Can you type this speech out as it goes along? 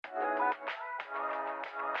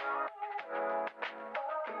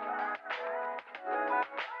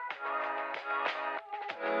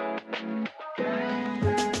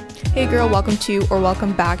Hey girl,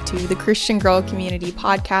 welcome back to the Christian Girl Community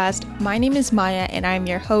Podcast. My name is Maya and I'm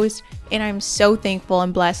your host, and I'm so thankful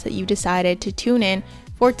and blessed that you decided to tune in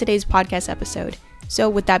for today's podcast episode. So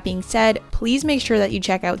with that being said, please make sure that you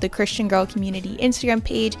check out the Christian Girl Community Instagram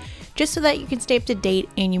page just so that you can stay up to date,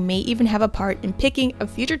 and you may even have a part in picking a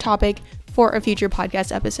future topic for a future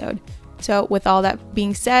podcast episode. So with all that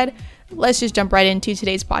being said, let's just jump right into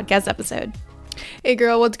today's podcast episode. Hey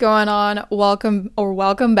girl, what's going on?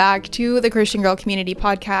 Welcome back to the Christian Girl Community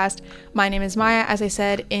Podcast. My name is Maya, as I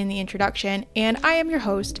said in the introduction, and I am your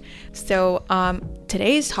host. So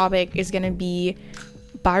today's topic is going to be,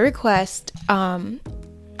 by request,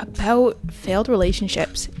 about failed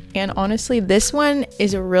relationships. And honestly, this one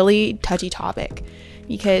is a really touchy topic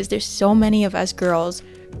because there's so many of us girls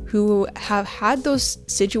who have had those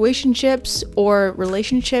situationships or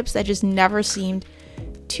relationships that just never seemed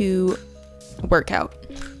to work out.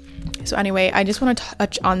 So anyway, I just want to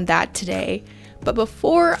touch on that today. But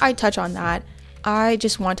before I touch on that, I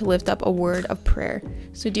just want to lift up a word of prayer.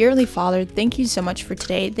 So dearly Father, thank you so much for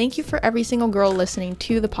today. Thank you for every single girl listening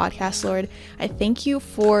to the podcast, Lord. I thank you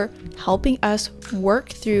for helping us work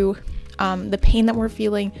through the pain that we're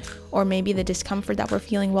feeling, or maybe the discomfort that we're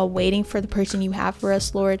feeling while waiting for the person you have for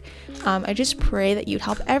us, Lord. I just pray that you'd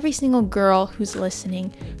help every single girl who's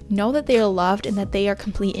listening know that they are loved and that they are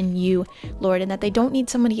complete in you, Lord, and that they don't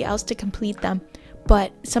need somebody else to complete them,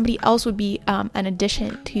 but somebody else would be an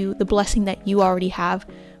addition to the blessing that you already have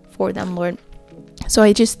for them, Lord. So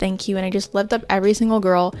I just thank you, and I just lift up every single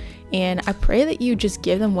girl, and I pray that you just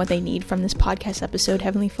give them what they need from this podcast episode,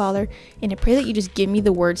 Heavenly Father, and I pray that you just give me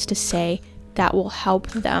the words to say that will help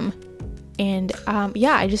them. And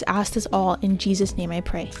I just ask this all in Jesus' name I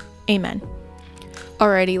pray. Amen.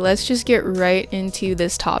 Alrighty, let's just get right into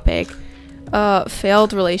this topic.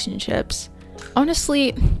 Failed relationships.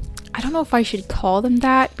 Honestly, I don't know if I should call them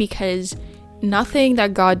that, because nothing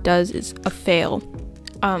that God does is a fail.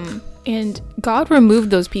 And God removed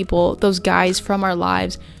those people, those guys from our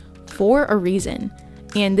lives for a reason.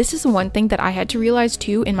 And this is the one thing that I had to realize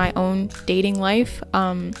too in my own dating life.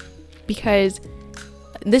 Because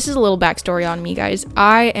this is a little backstory on me, guys.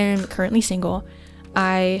 I am currently single.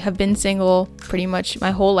 I have been single pretty much my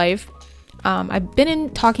whole life. I've been in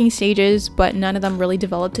talking stages, but none of them really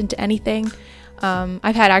developed into anything.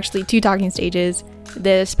 I've had actually 2 talking stages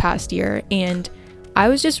this past year, and I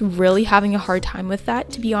was just really having a hard time with that,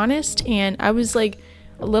 to be honest. And I was like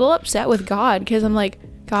a little upset with God, because I'm like,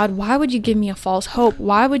 God, why would you give me a false hope?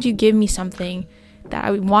 Why would you give me something that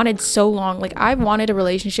I wanted so long? Like, I've wanted a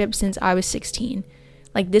relationship since I was 16.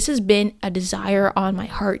 Like, this has been a desire on my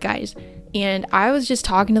heart, guys. And I was just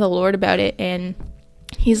talking to the Lord about it, and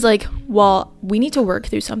he's like, well, we need to work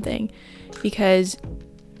through something, because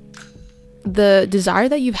the desire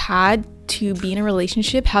that you've had to be in a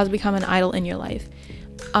relationship has become an idol in your life.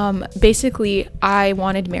 Basically, I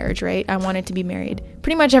wanted marriage, right? I wanted to be married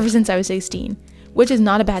pretty much ever since I was 16, which is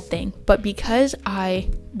not a bad thing. But because I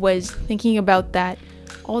was thinking about that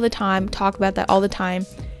all the time, talk about that all the time,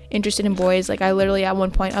 interested in boys, like I literally at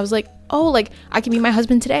one point I was like, oh, like I can meet my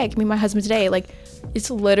husband today. Like, it's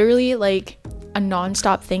literally like a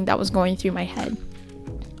nonstop thing that was going through my head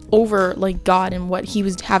over like God and what he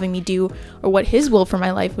was having me do, or what his will for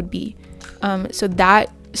my life would be. So that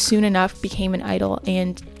soon enough became an idol,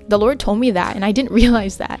 and the Lord told me that, and I didn't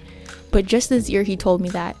realize that, but just this year he told me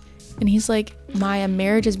that, and he's like, Maya,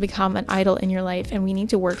 marriage has become an idol in your life, and we need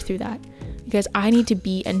to work through that, because I need to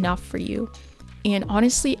be enough for you. And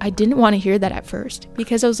honestly, I didn't want to hear that at first,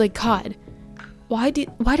 because I was like, God, why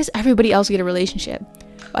does everybody else get a relationship?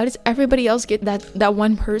 Why does everybody else get that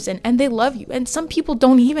one person, and they love you, and some people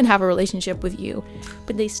don't even have a relationship with you,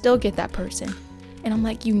 but they still get that person? And I'm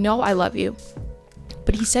like, I love you.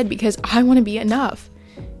 But he said, because I want to be enough.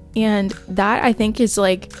 And that, I think, is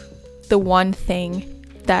like the one thing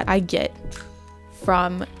that I get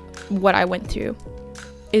from what I went through,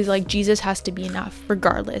 is like Jesus has to be enough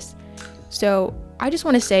regardless. So I just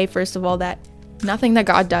want to say, first of all, that nothing that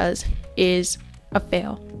God does is a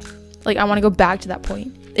fail. Like, I want to go back to that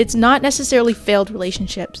point. It's not necessarily failed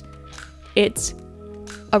relationships. It's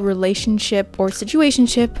a relationship or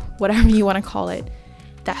situationship, whatever you want to call it,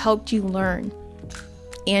 that helped you learn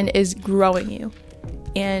and is growing you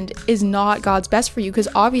and is not God's best for you, because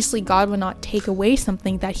obviously God will not take away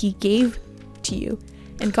something that he gave to you,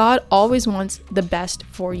 and God always wants the best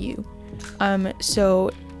for you.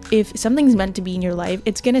 So if something's meant to be in your life,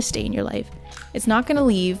 it's gonna stay in your life. It's not gonna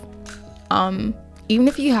leave. Even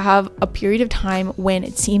if you have a period of time when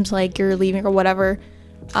it seems like you're leaving or whatever,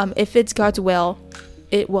 if it's God's will,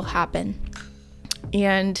 it will happen.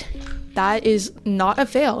 And that is not a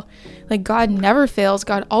fail. Like, God never fails.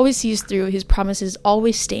 God always sees through. His promises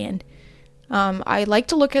always stand. I like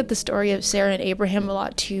to look at the story of Sarah and Abraham a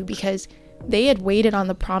lot too, because they had waited on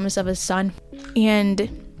the promise of a son, and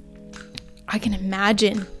I can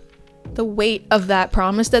imagine the weight of that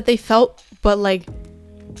promise that they felt, but like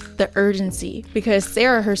the urgency, because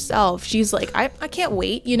Sarah herself, she's like, I can't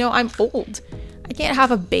wait, I'm old. I can't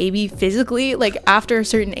have a baby physically, like after a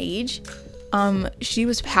certain age. She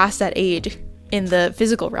was past that age in the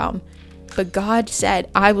physical realm, but God said,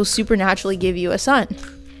 I will supernaturally give you a son.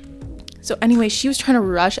 So anyway, she was trying to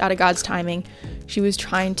rush out of God's timing. She was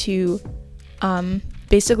trying to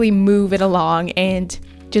basically move it along and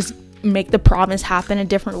just make the promise happen a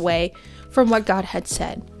different way from what God had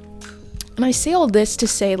said. And I say all this to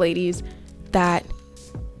say, ladies, that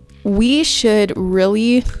we should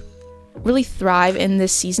really thrive in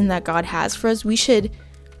this season that God has for us. We should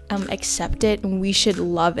accept it, and we should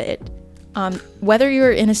love it. Whether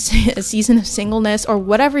you're in a season of singleness or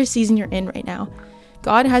whatever season you're in right now,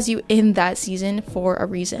 God has you in that season for a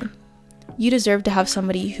reason. You deserve to have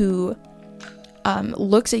somebody who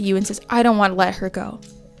looks at you and says, I don't want to let her go.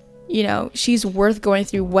 She's worth going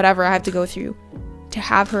through whatever I have to go through to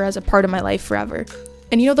have her as a part of my life forever.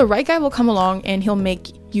 And the right guy will come along and he'll make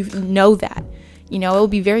you know that. It'll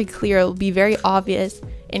be very clear, it'll be very obvious,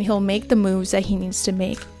 and he'll make the moves that he needs to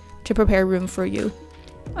make to prepare room for you.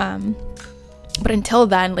 But until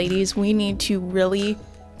then, ladies, we need to really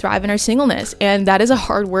thrive in our singleness. And that is a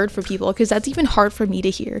hard word for people, because that's even hard for me to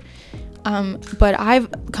hear. But I've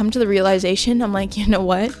come to the realization, I'm like, you know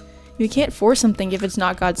what? You can't force something if it's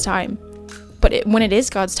not God's time. But when it is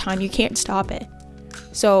God's time, you can't stop it.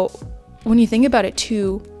 So when you think about it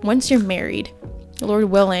too, once you're married, Lord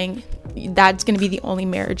willing, that's going to be the only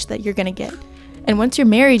marriage that you're going to get. And once you're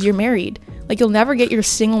married, you're married. Like, you'll never get your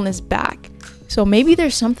singleness back. So maybe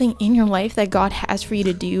there's something in your life that God has for you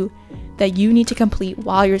to do that you need to complete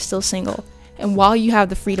while you're still single, and while you have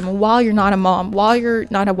the freedom, and while you're not a mom, while you're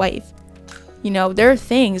not a wife. There are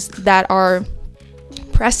things that are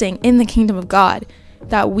pressing in the kingdom of God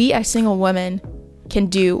that we as single women can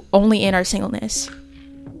do only in our singleness.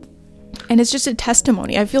 And it's just a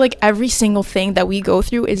testimony. I feel like every single thing that we go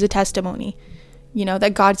through is a testimony,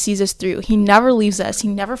 that God sees us through. He never leaves us. He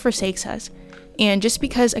never forsakes us. And just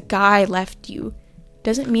because a guy left you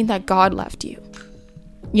doesn't mean that God left you.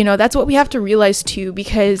 That's what we have to realize too,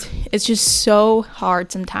 because it's just so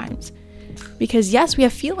hard sometimes. Because yes, we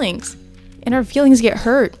have feelings, and our feelings get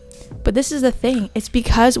hurt. But this is the thing. It's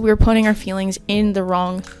because we're putting our feelings in the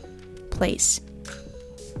wrong place.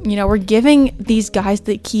 We're giving these guys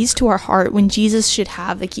the keys to our heart when Jesus should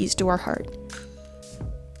have the keys to our heart.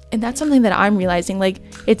 And that's something that I'm realizing. Like,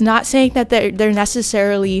 it's not saying that they're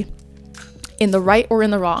necessarily in the right or in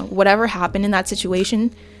the wrong. Whatever happened in that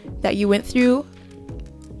situation that you went through,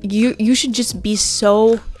 you should just be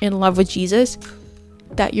so in love with Jesus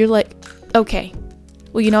that you're like, okay,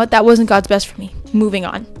 well, you know what? That wasn't God's best for me. Moving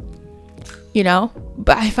on.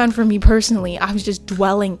 But I found for me personally, I was just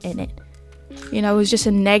dwelling in it. It was just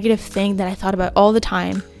a negative thing that I thought about all the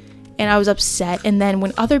time, and I was upset. And then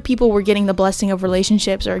when other people were getting the blessing of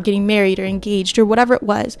relationships or getting married or engaged or whatever it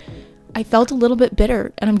was, I felt a little bit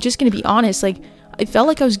bitter. And I'm just going to be honest, like, I felt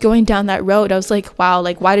like I was going down that road. I was like, wow,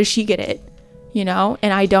 like, why does she get it?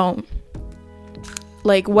 And I don't.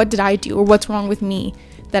 Like, what did I do, or what's wrong with me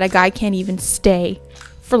that a guy can't even stay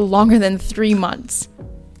for longer than 3 months?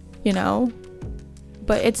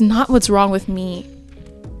 But it's not what's wrong with me.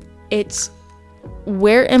 It's,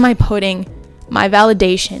 where am I putting my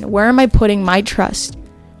validation? Where am I putting my trust?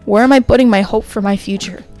 Where am I putting my hope for my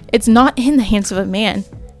future? It's not in the hands of a man.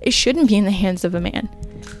 It shouldn't be in the hands of a man,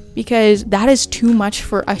 because that is too much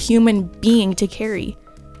for a human being to carry.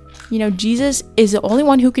 Jesus is the only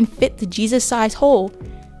one who can fit the Jesus-sized hole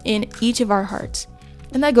in each of our hearts.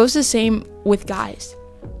 And that goes the same with guys.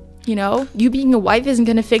 You being a wife isn't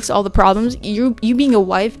going to fix all the problems. You being a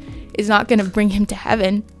wife is not going to bring him to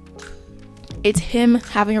heaven. It's him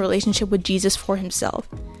having a relationship with Jesus for himself.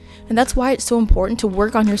 And that's why it's so important to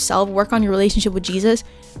work on yourself, work on your relationship with Jesus,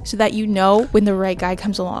 so that when the right guy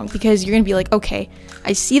comes along. Because you're going to be like, okay,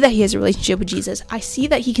 I see that he has a relationship with Jesus. I see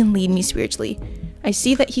that he can lead me spiritually. I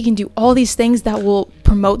see that he can do all these things that will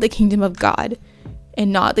promote the kingdom of God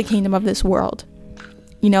and not the kingdom of this world.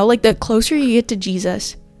 Like, the closer you get to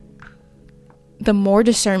Jesus, the more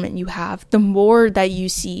discernment you have, the more that you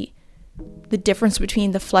see the difference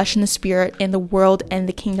between the flesh and the spirit and the world and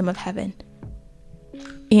the kingdom of heaven.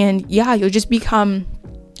 And yeah, you'll just become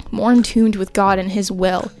more in tune with God and his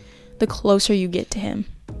will the closer you get to him.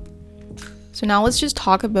 So now let's just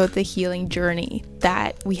talk about the healing journey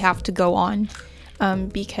that we have to go on.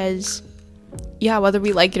 because yeah, whether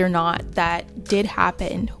we like it or not, that did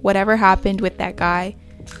happen. Whatever happened with that guy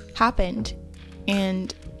happened,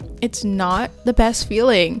 and it's not the best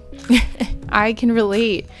feeling. I can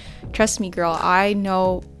relate. Trust me, girl, I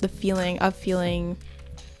know the feeling of feeling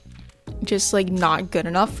just like not good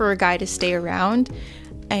enough for a guy to stay around.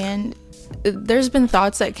 And there's been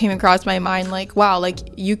thoughts that came across my mind like, wow, like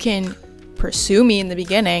you can pursue me in the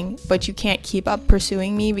beginning, but you can't keep up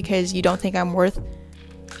pursuing me because you don't think I'm worth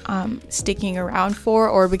sticking around for,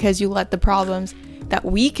 or because you let the problems that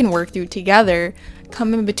we can work through together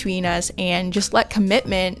come in between us and just let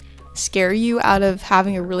commitment scare you out of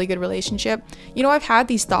having a really good relationship. You know, I've had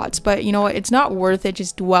these thoughts, but you know what, it's not worth it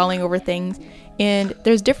just dwelling over things. And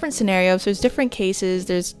there's different scenarios, there's different cases,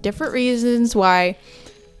 there's different reasons why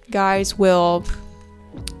guys will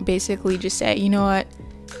basically just say, you know what,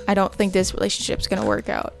 I don't think this relationship's gonna work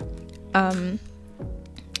out. And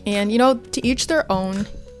you know, to each their own.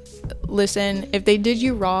 Listen, if they did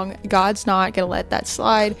you wrong, God's not gonna let that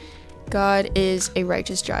slide. God is a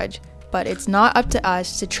righteous judge, but it's not up to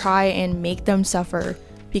us to try and make them suffer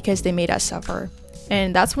because they made us suffer.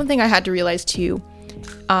 And that's one thing I had to realize too.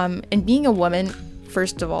 And being a woman,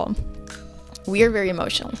 first of all, we are very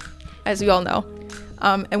emotional, as we all know.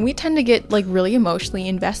 And we tend to get like really emotionally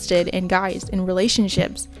invested in guys, in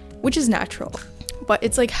relationships, which is natural. But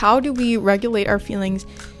it's like, how do we regulate our feelings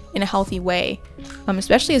in a healthy way,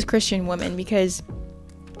 especially as Christian women, because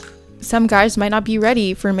some guys might not be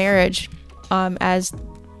ready for marriage, as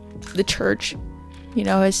the church, you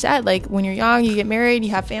know, has said, like when you're young, you get married,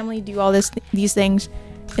 you have family, do all these things,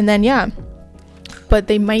 and then but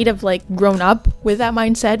they might have like grown up with that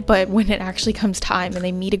mindset, but when it actually comes time and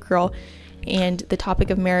they meet a girl and the topic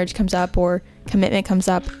of marriage comes up or commitment comes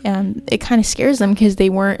up, it kind of scares them because they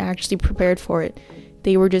weren't actually prepared for it.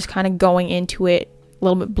 They were just kind of going into it a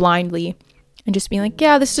little bit blindly and just being like,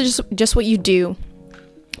 yeah, this is just what you do.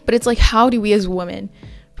 But it's like, how do we as women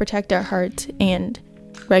protect our hearts and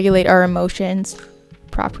regulate our emotions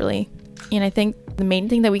properly? And I think the main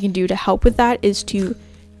thing that we can do to help with that is to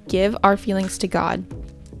give our feelings to God.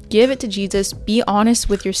 Give it to Jesus. Be honest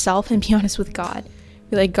with yourself and be honest with God.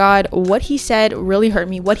 Be like, God, what he said really hurt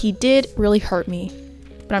me. What he did really hurt me.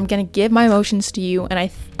 But I'm going to give my emotions to you, and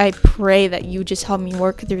I pray that you just help me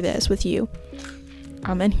work through this with you.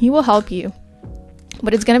 And he will help you.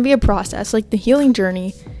 But it's going to be a process. Like, the healing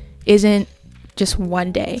journey isn't just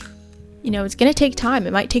one day. You know, it's going to take time.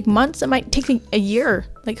 It might take months. It might take a year.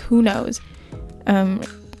 Like, who knows?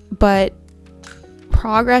 But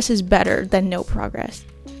progress is better than no progress.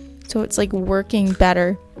 So it's like working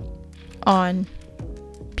better on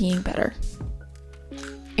being better.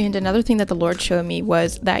 And another thing that the Lord showed me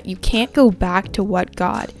was that you can't go back to what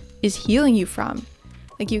God is healing you from.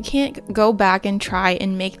 Like, you can't go back and try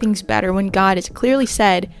and make things better when God has clearly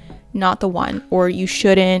said not the one, or you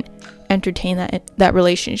shouldn't entertain that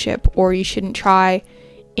relationship, or you shouldn't try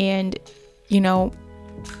and, you know,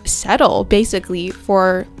 settle basically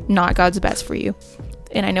for not God's best for you.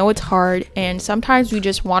 And I know it's hard, and sometimes we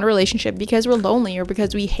just want a relationship because we're lonely or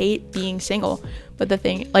because we hate being single. But the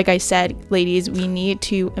thing, like I said, ladies, we need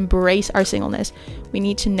to embrace our singleness. We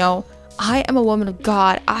need to know, I am a woman of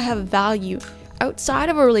God. I have value outside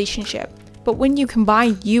of a relationship. But when you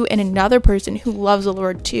combine you and another person who loves the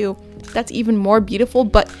Lord too, that's even more beautiful.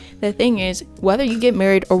 But the thing is, whether you get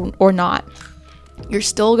married or not, you're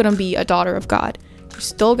still going to be a daughter of God. You're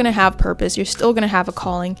still going to have purpose. You're still going to have a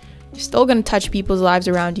calling. You're still going to touch people's lives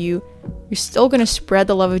around you. You're still going to spread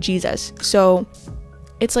the love of Jesus. So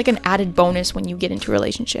it's like an added bonus when you get into a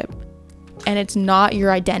relationship. And it's not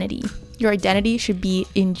your identity. Your identity should be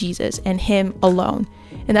in Jesus and him alone.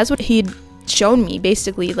 And that's what he'd shown me,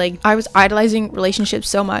 basically. Like, I was idolizing relationships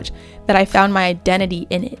so much that I found my identity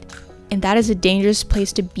in it. And that is a dangerous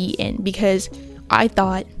place to be in, because I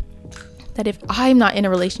thought that if I'm not in a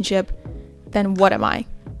relationship, then what am I?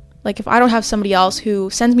 Like, if I don't have somebody else who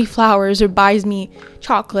sends me flowers or buys me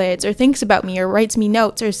chocolates or thinks about me or writes me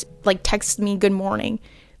notes or like texts me good morning,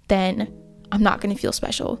 then I'm not going to feel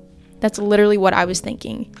special. That's literally what I was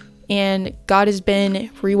thinking. And God has been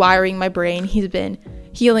rewiring my brain. He's been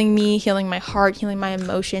healing me, healing my heart, healing my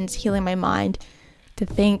emotions, healing my mind to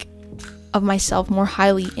think of myself more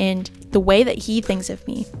highly in the way that he thinks of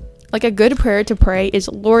me. Like, a good prayer to pray is,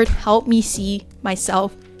 Lord, help me see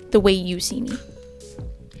myself the way you see me.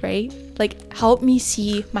 Right? Like, help me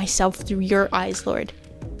see myself through your eyes, Lord.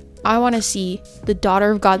 I want to see the daughter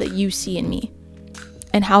of God that you see in me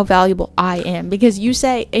and how valuable I am, because you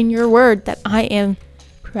say in your word that I am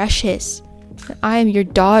precious, that I am your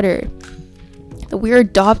daughter, that we are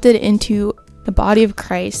adopted into the body of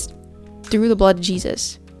Christ through the blood of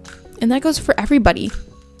Jesus. And that goes for everybody,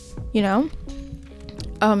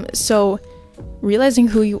 So realizing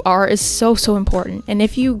who you are is so, so important. And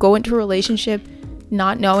if you go into a relationship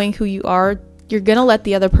not knowing who you are, you're going to let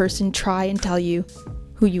the other person try and tell you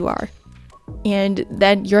who you are. And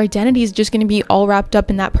then your identity is just going to be all wrapped up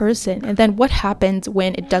in that person. And then what happens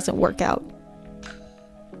when it doesn't work out?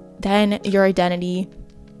 Then your identity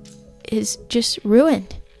is just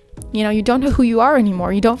ruined. You don't know who you are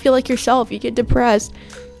anymore. You don't feel like yourself. You get depressed.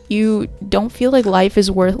 You don't feel like life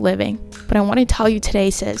is worth living. But I want to tell you today,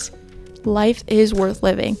 sis, life is worth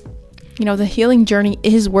living. The healing journey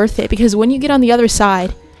is worth it, because when you get on the other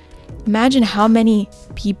side, imagine how many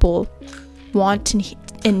people want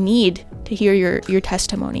and need to hear your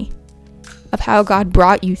testimony of how God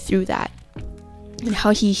brought you through that, and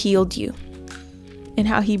how he healed you, and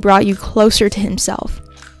how he brought you closer to himself.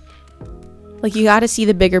 Like, you got to see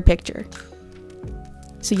the bigger picture.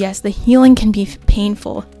 So yes, the healing can be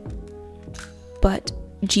painful, but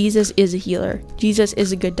Jesus is a healer. Jesus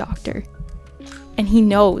is a good doctor. And he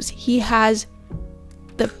knows. He has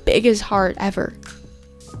the biggest heart ever.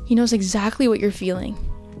 He knows exactly what you're feeling.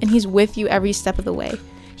 And he's with you every step of the way.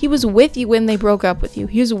 He was with you when they broke up with you.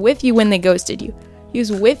 He was with you when they ghosted you. He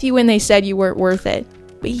was with you when they said you weren't worth it.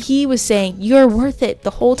 But he was saying, you're worth it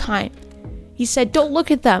the whole time. He said, don't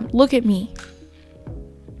look at them. Look at me.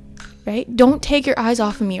 Right? Don't take your eyes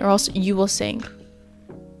off of me, or else you will sink.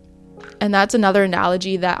 And that's another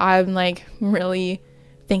analogy that I'm really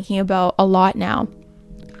thinking about a lot now.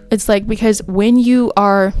 It's because when you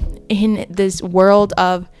are in this world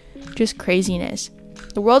of just craziness,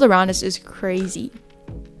 the world around us is crazy,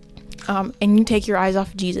 and you take your eyes off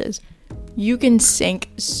of Jesus, you can sink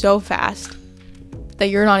so fast that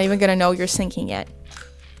you're not even gonna know you're sinking yet.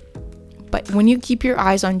 But when you keep your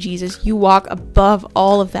eyes on Jesus, you walk above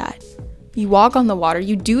all of that. You walk on the water.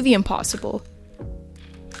 You do the impossible,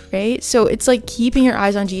 right? So it's keeping your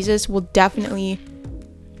eyes on Jesus will definitely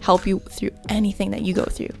help you through anything that you go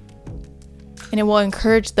through. And it will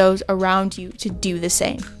encourage those around you to do the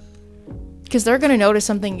same. Because they're going to notice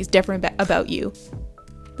something is different about you.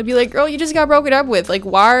 They'll be like, girl, you just got broken up with.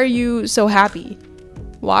 Why are you so happy?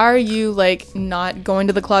 Why are you not going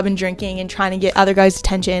to the club and drinking and trying to get other guys'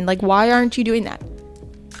 attention? Why aren't you doing that?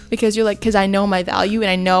 Because you're because I know my value, and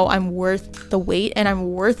I know I'm worth the wait, and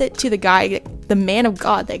I'm worth it to the guy, the man of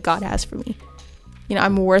God that God has for me.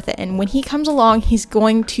 I'm worth it. And when he comes along, he's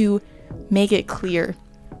going to make it clear,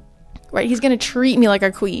 right? He's going to treat me like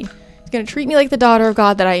a queen. He's going to treat me like the daughter of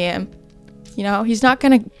God that I am. He's not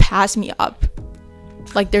going to pass me up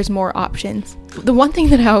there's more options. The one thing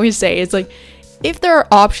that I always say is if there are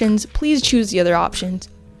options, please choose the other options.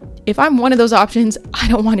 If I'm one of those options, I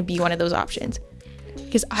don't want to be one of those options,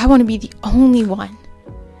 because I want to be the only one.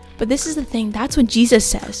 But this is the thing. That's what Jesus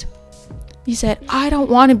says. He said, I don't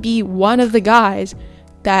want to be one of the guys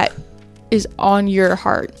that is on your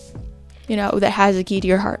heart, that has a key to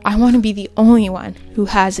your heart. I want to be the only one who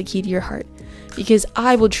has a key to your heart, because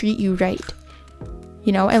I will treat you right.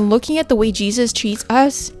 And looking at the way Jesus treats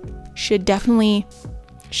us should definitely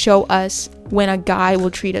show us when a guy will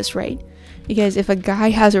treat us right. Because if a guy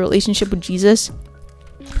has a relationship with Jesus,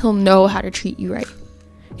 he'll know how to treat you right.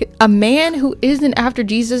 A man who isn't after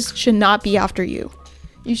Jesus should not be after you.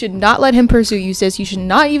 You should not let him pursue you, sis. You should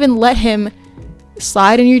not even let him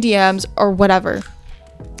slide in your DMs or whatever.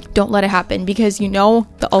 Don't let it happen, because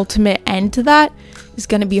the ultimate end to that is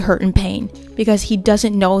going to be hurt and pain, because he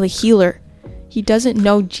doesn't know the healer. He doesn't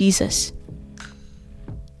know Jesus.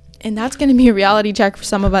 And that's going to be a reality check for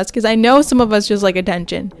some of us, because I know some of us just like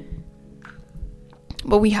attention.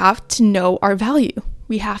 But we have to know our value.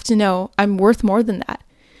 We have to know I'm worth more than that.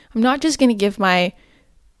 I'm not just going to give my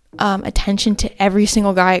attention to every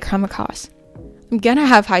single guy I come across. I'm going to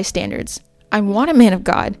have high standards. I want a man of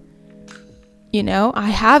God. I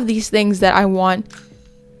have these things that I want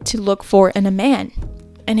to look for in a man.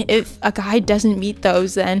 And if a guy doesn't meet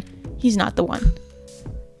those, then he's not the one.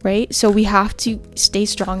 Right? So we have to stay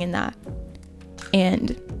strong in that.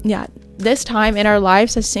 And yeah, this time in our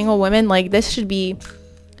lives as single women, this should be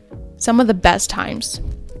some of the best times.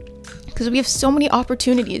 Because we have so many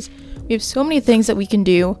opportunities. We have so many things that we can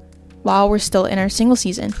do while we're still in our single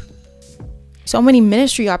season. So many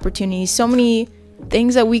ministry opportunities, so many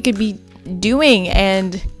things that we could be doing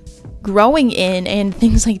and growing in, and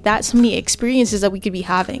things like that. So many experiences that we could be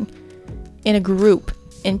having in a group,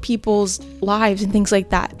 in people's lives, and things like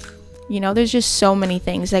that. There's just so many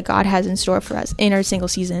things that God has in store for us in our single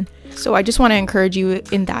season. So I just want to encourage you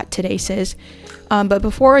in that today, sis. But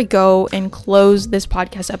before I go and close this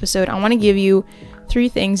podcast episode, I want to give you 3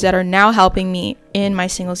 things that are now helping me in my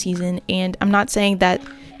single season. And I'm not saying that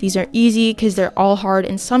These are easy because they're all hard,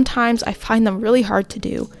 and sometimes I find them really hard to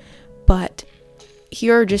do. But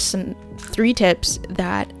here are just some 3 tips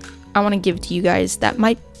that I want to give to you guys that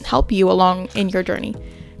might help you along in your journey.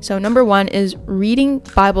 So number 1 is reading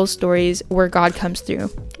Bible stories where God comes through.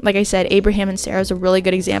 Like I said, Abraham and Sarah is a really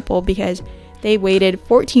good example because they waited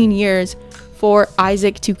 14 years for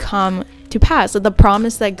Isaac to come to pass. So the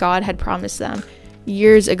promise that God had promised them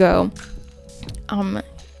years ago,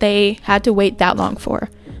 they had to wait that long for.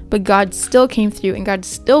 But God still came through, and God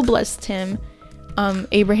still blessed him,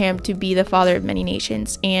 Abraham, to be the father of many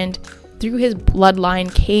nations. And through his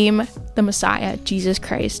bloodline came the Messiah, Jesus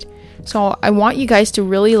Christ. So I want you guys to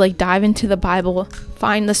really dive into the Bible,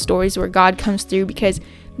 find the stories where God comes through, because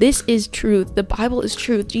this is truth. The Bible is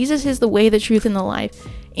truth. Jesus is the way, the truth, and the life.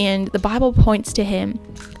 And the Bible points to him.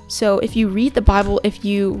 So if you read the Bible, if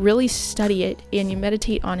you really study it and you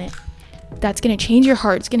meditate on it, that's going to change your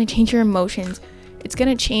heart. It's going to change your emotions. It's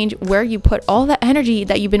going to change where you put all the energy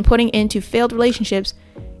that you've been putting into failed relationships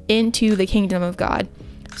into the kingdom of God.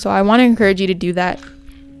 So I want to encourage you to do that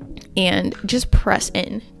and just press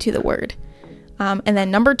in to the word. And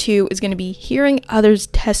then number 2 is going to be hearing others'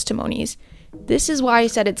 testimonies. This is why I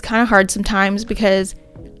said it's kind of hard sometimes, because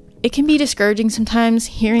it can be discouraging sometimes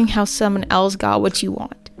hearing how someone else got what you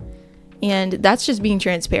want. And that's just being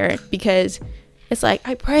transparent, because it's like,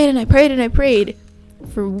 I prayed and I prayed and I prayed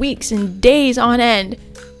for weeks and days on end,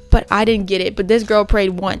 but I didn't get it. But this girl prayed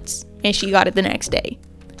once and she got it the next day.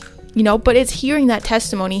 But it's hearing that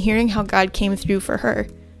testimony, hearing how God came through for her,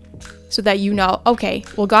 so that okay,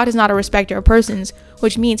 well, God is not a respecter of persons,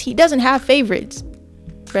 which means he doesn't have favorites,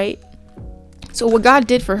 right? So what God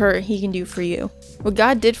did for her, he can do for you. What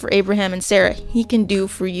God did for Abraham and Sarah, he can do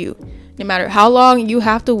for you. No matter how long you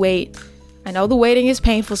have to wait. I know the waiting is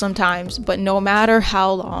painful sometimes, but no matter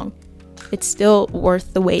how long, it's still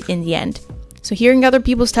worth the wait in the end. So hearing other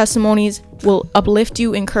people's testimonies will uplift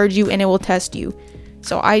you, encourage you, and it will test you.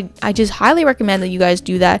 So I just highly recommend that you guys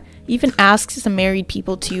do that. Even ask some married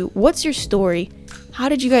people too, what's your story? How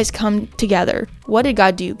did you guys come together? What did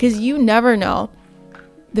God do? Because you never know.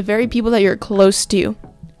 The very people that you're close to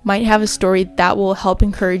might have a story that will help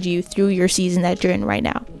encourage you through your season that you're in right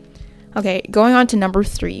now. Okay, going on to number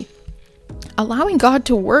 3. Allowing God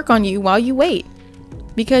to work on you while you wait.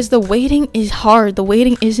 Because the waiting is hard. The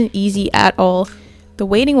waiting isn't easy at all. The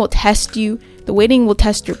waiting will test you. The waiting will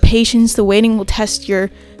test your patience. The waiting will test your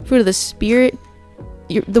fruit of the Spirit.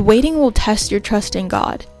 The waiting will test your trust in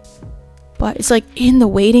God. But it's like in the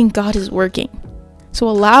waiting, God is working. So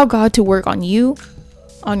allow God to work on you,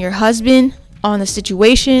 on your husband, on the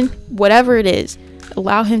situation, whatever it is.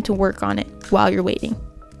 Allow him to work on it while you're waiting.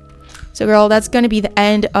 So girl, that's going to be the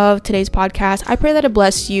end of today's podcast. I pray that it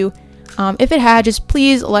blessed you. If it had, just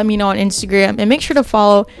please let me know on Instagram and make sure to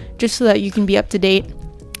follow just so that you can be up to date.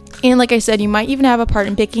 And like I said, you might even have a part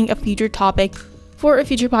in picking a future topic for a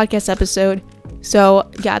future podcast episode.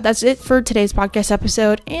 So yeah, that's it for today's podcast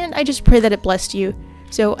episode. And I just pray that it blessed you.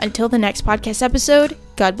 So until the next podcast episode,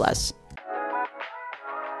 God bless.